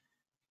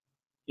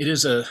It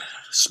is a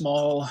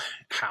small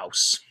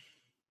house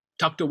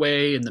tucked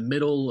away in the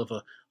middle of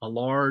a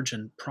large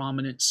and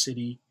prominent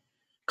city,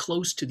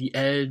 close to the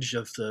edge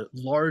of the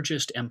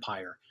largest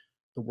empire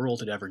the world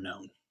had ever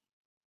known.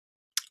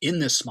 In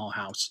this small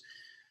house,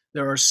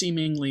 there are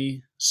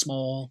seemingly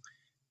small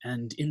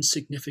and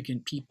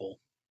insignificant people.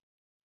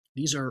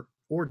 These are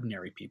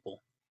ordinary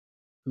people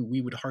who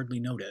we would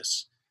hardly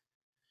notice.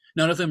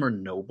 None of them are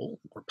noble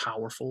or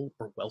powerful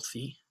or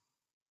wealthy.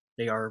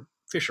 They are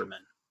fishermen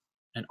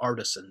and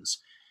artisans,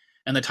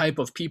 and the type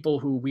of people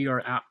who we are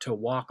apt to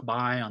walk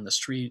by on the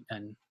street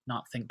and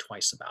not think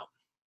twice about.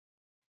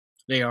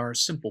 They are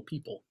simple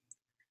people,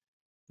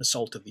 the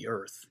salt of the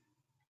earth.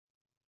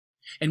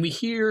 And we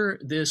hear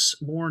this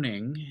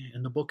morning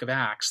in the book of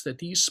Acts that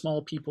these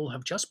small people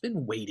have just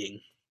been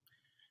waiting,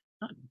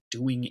 not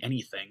doing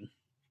anything.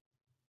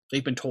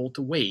 They've been told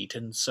to wait,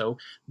 and so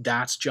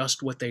that's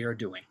just what they are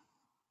doing.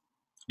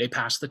 They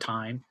pass the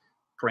time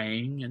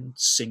praying and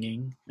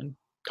singing and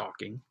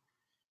talking.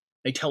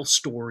 They tell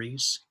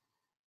stories.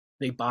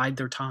 They bide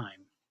their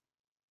time.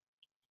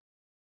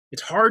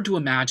 It's hard to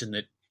imagine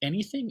that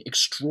anything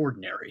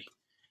extraordinary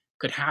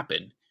could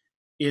happen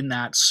in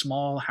that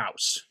small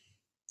house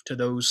to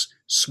those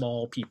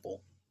small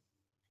people.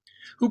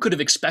 Who could have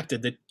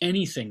expected that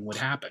anything would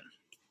happen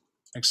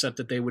except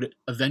that they would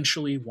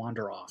eventually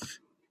wander off?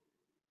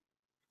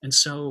 And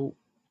so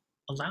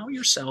allow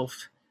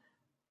yourself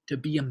to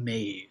be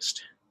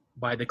amazed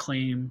by the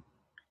claim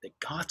that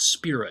God's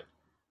Spirit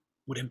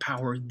would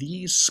empower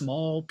these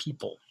small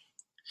people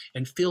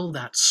and fill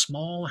that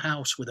small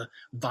house with a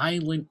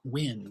violent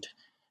wind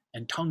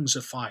and tongues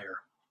of fire.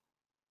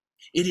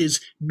 It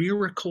is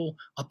miracle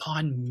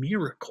upon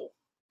miracle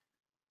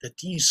that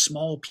these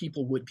small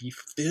people would be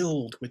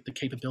filled with the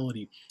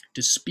capability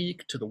to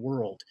speak to the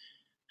world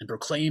and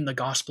proclaim the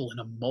gospel in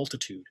a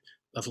multitude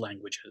of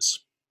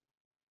languages.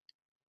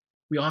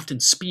 We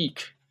often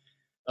speak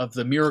of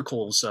the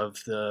miracles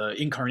of the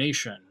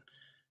incarnation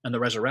and the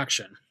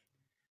resurrection,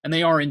 and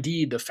they are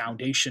indeed the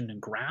foundation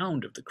and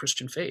ground of the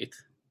Christian faith.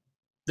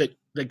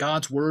 That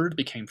God's word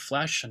became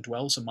flesh and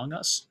dwells among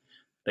us,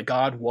 that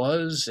God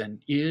was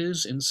and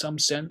is, in some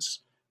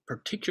sense,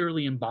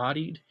 particularly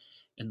embodied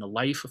in the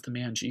life of the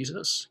man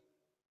Jesus,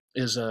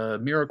 is a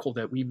miracle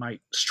that we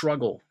might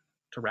struggle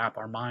to wrap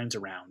our minds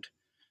around,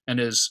 and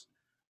is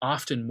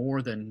often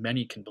more than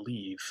many can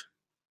believe.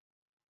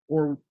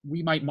 Or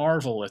we might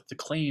marvel at the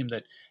claim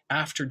that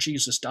after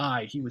Jesus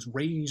died, he was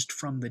raised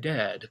from the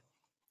dead,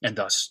 and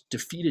thus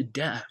defeated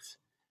death,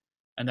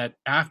 and that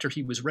after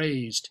he was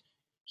raised,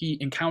 he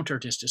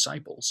encountered his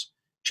disciples,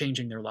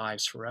 changing their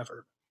lives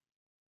forever.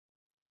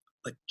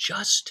 But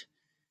just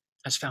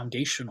as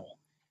foundational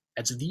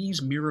as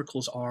these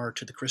miracles are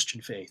to the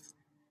Christian faith,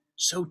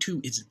 so too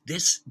is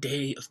this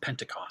day of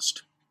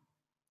Pentecost,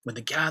 when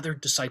the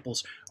gathered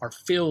disciples are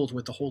filled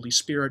with the Holy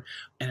Spirit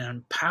and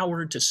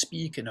empowered to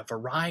speak in a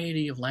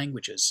variety of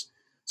languages,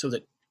 so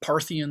that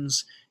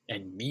Parthians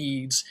and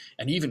Medes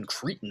and even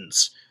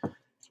Cretans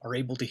are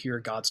able to hear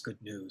God's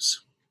good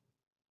news.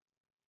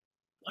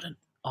 What an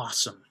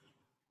awesome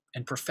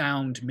and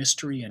profound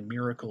mystery and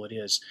miracle it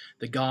is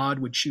that God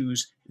would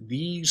choose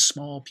these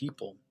small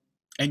people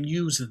and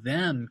use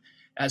them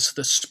as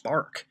the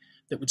spark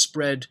that would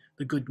spread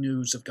the good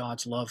news of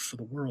God's love for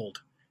the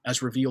world,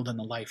 as revealed in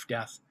the life,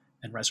 death,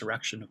 and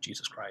resurrection of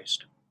Jesus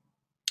Christ.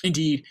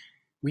 Indeed,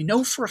 we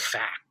know for a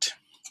fact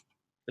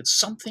that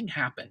something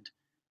happened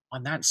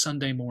on that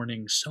Sunday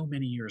morning so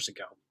many years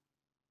ago.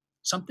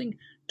 Something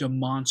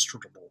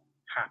demonstrable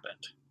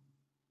happened,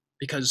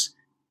 because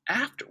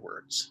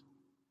afterwards,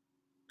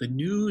 the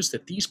news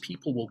that these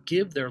people will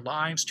give their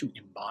lives to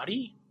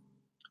embody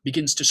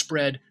begins to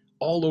spread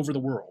all over the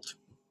world.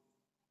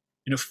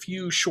 In a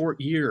few short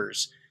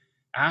years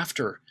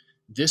after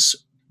this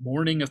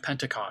morning of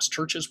Pentecost,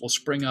 churches will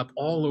spring up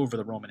all over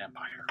the Roman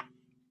Empire.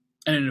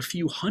 And in a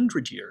few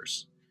hundred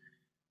years,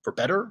 for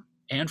better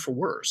and for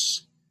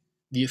worse,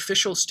 the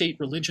official state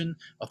religion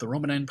of the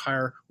Roman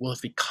Empire will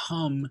have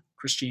become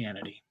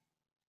Christianity.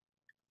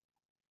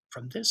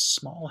 From this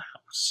small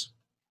house,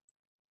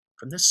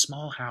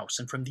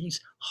 and from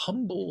these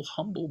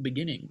humble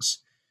beginnings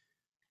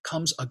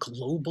comes a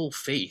global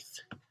faith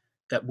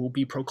that will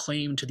be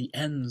proclaimed to the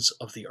ends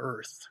of the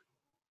earth.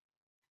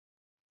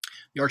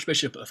 The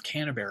Archbishop of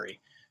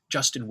Canterbury,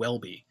 Justin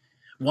Welby,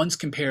 once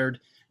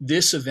compared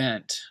this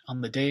event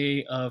on the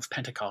day of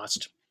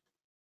Pentecost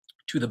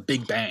to the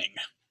Big Bang.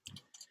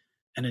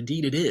 And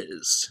indeed it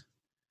is.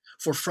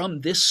 For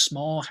from this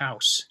small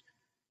house,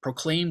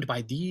 proclaimed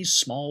by these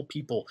small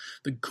people,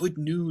 the good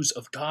news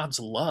of God's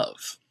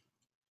love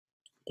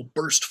will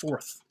burst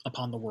forth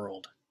upon the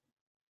world.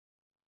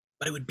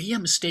 But it would be a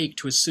mistake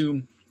to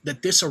assume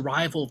that this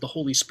arrival of the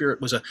Holy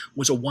Spirit was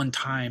a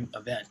one-time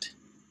event.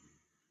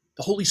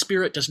 The Holy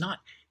Spirit does not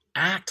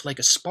act like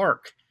a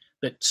spark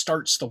that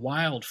starts the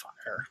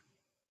wildfire,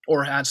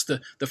 or as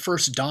the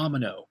first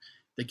domino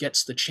that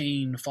gets the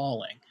chain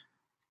falling.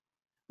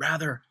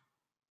 Rather,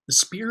 the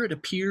Spirit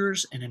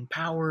appears and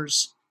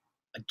empowers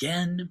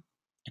again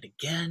and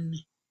again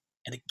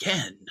and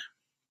again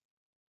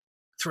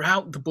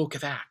Throughout the book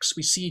of Acts,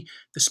 we see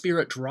the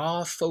Spirit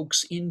draw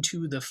folks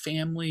into the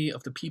family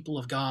of the people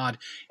of God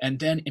and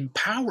then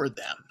empower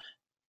them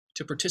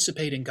to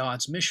participate in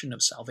God's mission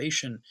of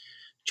salvation,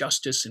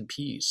 justice, and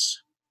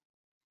peace.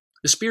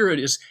 The Spirit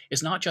is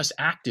not just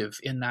active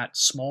in that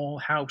small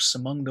house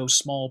among those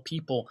small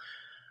people,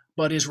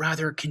 but is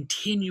rather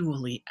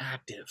continually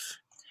active,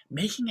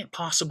 making it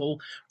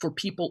possible for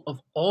people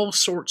of all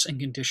sorts and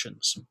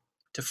conditions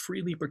to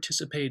freely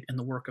participate in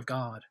the work of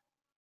God.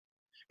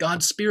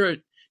 God's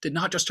Spirit did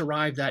not just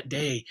arrive that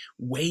day,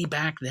 way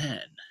back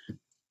then.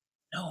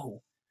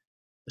 No,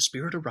 the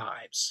Spirit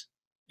arrives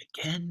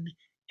again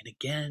and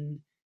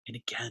again and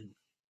again.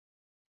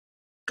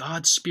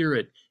 God's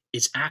Spirit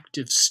is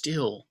active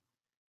still,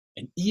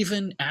 and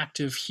even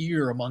active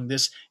here among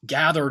this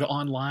gathered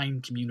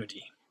online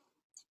community.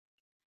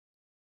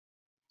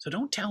 So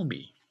don't tell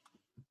me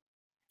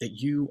that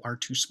you are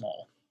too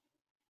small,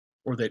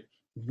 or that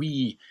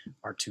we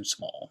are too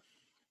small.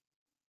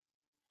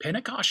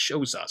 Pentecost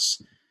shows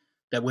us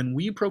that when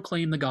we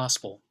proclaim the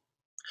gospel,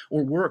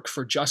 or work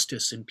for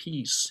justice and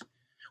peace,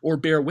 or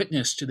bear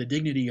witness to the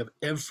dignity of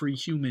every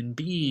human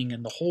being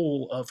and the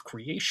whole of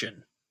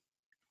creation,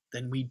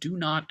 then we do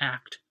not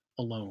act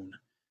alone,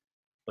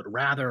 but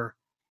rather,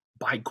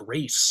 by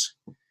grace,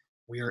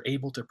 we are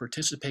able to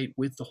participate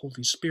with the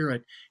Holy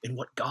Spirit in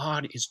what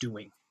God is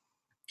doing.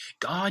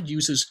 God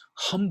uses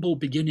humble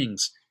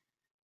beginnings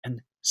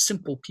and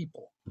simple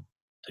people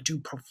to do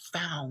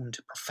profound,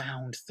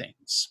 profound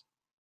things.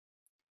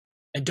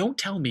 And don't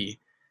tell me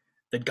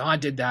that God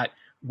did that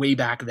way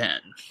back then,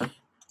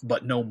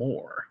 but no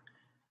more.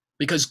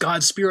 Because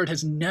God's Spirit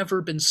has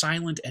never been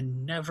silent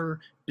and never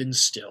been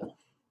still.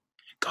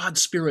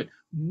 God's Spirit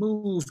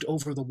moved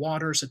over the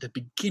waters at the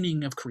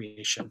beginning of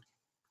creation,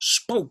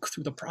 spoke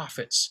through the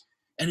prophets,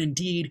 and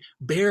indeed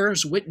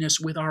bears witness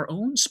with our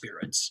own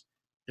spirits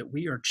that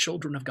we are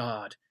children of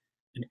God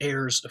and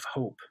heirs of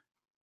hope.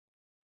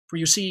 For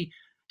you see,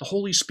 the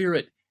Holy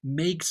Spirit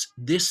makes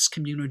this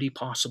community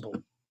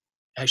possible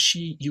as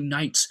she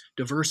unites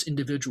diverse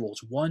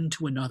individuals one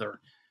to another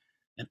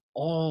and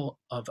all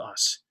of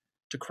us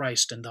to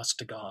Christ and thus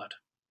to God.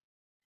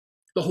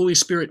 The Holy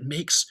Spirit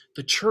makes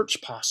the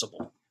church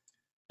possible.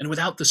 And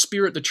without the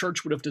Spirit, the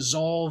church would have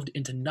dissolved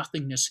into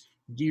nothingness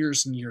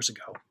years and years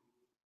ago.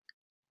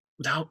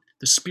 Without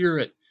the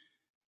Spirit,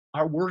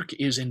 our work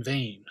is in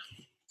vain.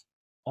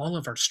 All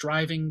of our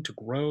striving to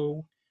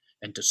grow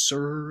and to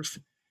serve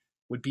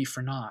would be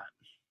for naught.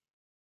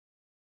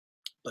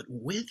 But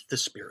with the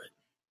Spirit,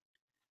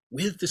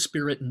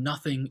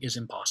 nothing is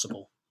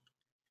impossible.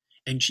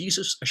 And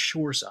Jesus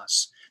assures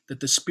us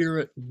that the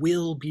Spirit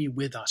will be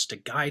with us to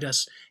guide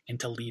us and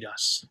to lead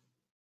us.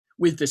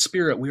 With the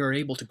Spirit, we are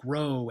able to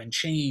grow and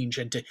change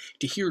and to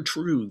hear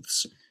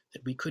truths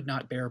that we could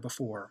not bear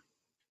before.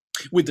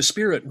 With the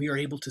Spirit, we are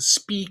able to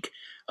speak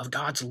of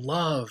God's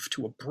love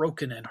to a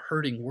broken and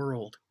hurting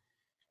world,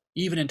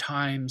 even in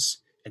times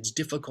as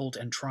difficult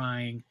and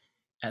trying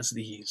as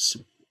these.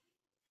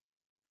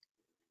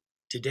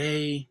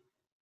 Today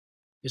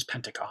is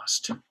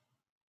Pentecost,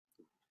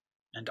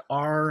 and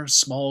our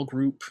small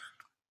group,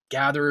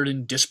 gathered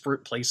in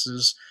disparate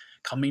places,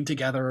 coming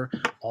together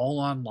all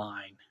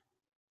online,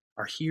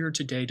 are here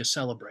today to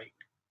celebrate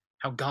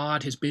how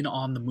God has been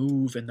on the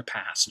move in the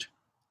past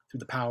through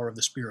the power of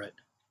the Spirit.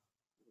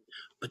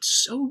 But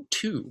so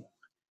too,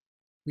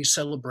 we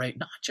celebrate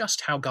not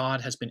just how God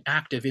has been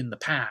active in the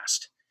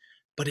past,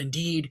 but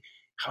indeed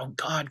how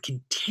God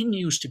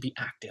continues to be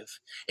active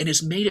and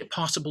has made it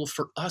possible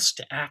for us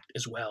to act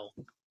as well.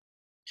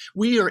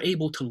 We are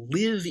able to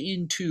live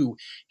into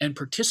and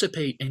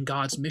participate in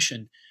God's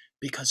mission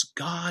because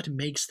God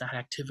makes that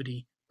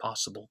activity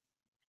possible.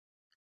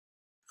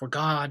 For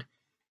God,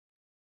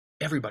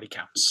 everybody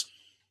counts.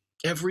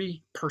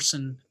 Every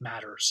person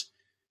matters.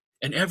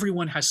 And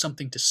everyone has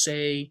something to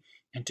say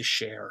and to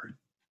share.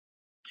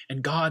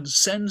 And God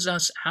sends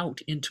us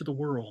out into the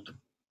world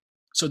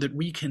so that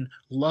we can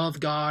love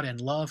God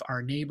and love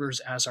our neighbors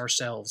as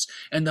ourselves,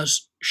 and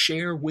thus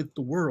share with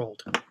the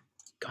world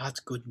God's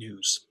good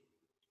news.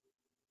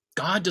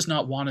 God does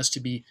not want us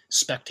to be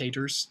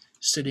spectators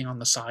sitting on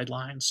the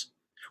sidelines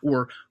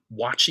or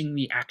watching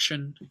the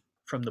action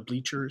from the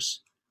bleachers.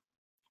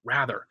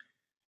 Rather,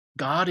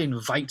 God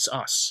invites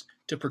us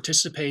to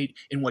participate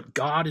in what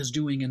God is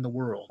doing in the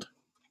world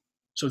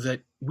so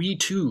that we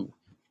too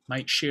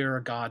might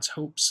share God's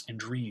hopes and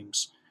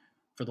dreams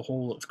for the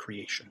whole of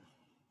creation.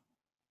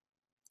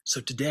 So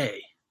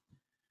today,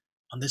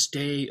 on this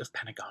day of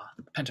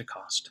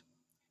Pentecost,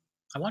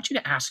 I want you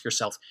to ask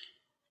yourself,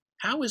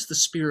 how is the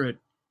Spirit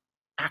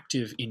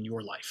active in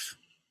your life?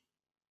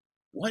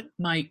 What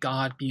might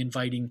God be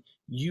inviting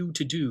you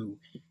to do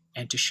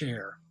and to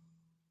share?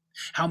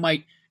 How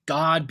might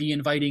God be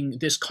inviting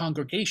this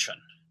congregation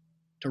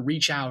to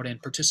reach out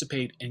and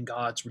participate in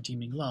God's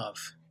redeeming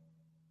love?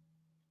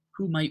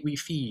 Who might we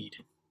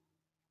feed?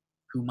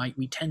 Who might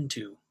we tend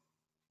to?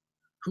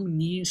 Who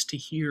needs to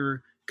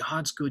hear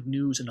God's good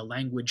news in a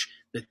language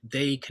that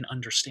they can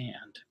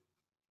understand?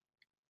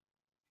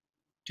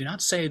 Do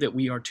not say that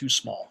we are too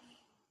small.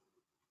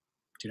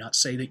 Do not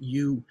say that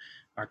you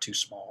are too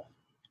small,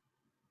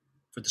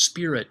 for the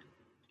Spirit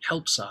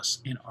helps us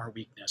in our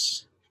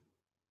weakness.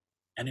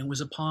 And it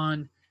was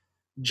upon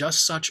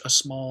just such a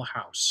small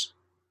house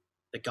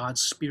that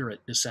God's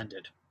Spirit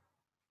descended.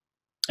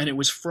 And it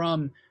was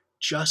from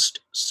just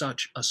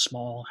such a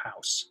small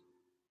house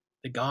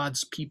that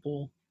God's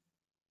people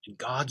and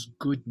God's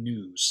good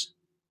news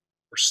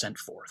were sent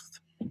forth.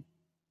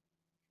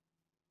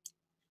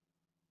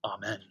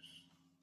 Amen.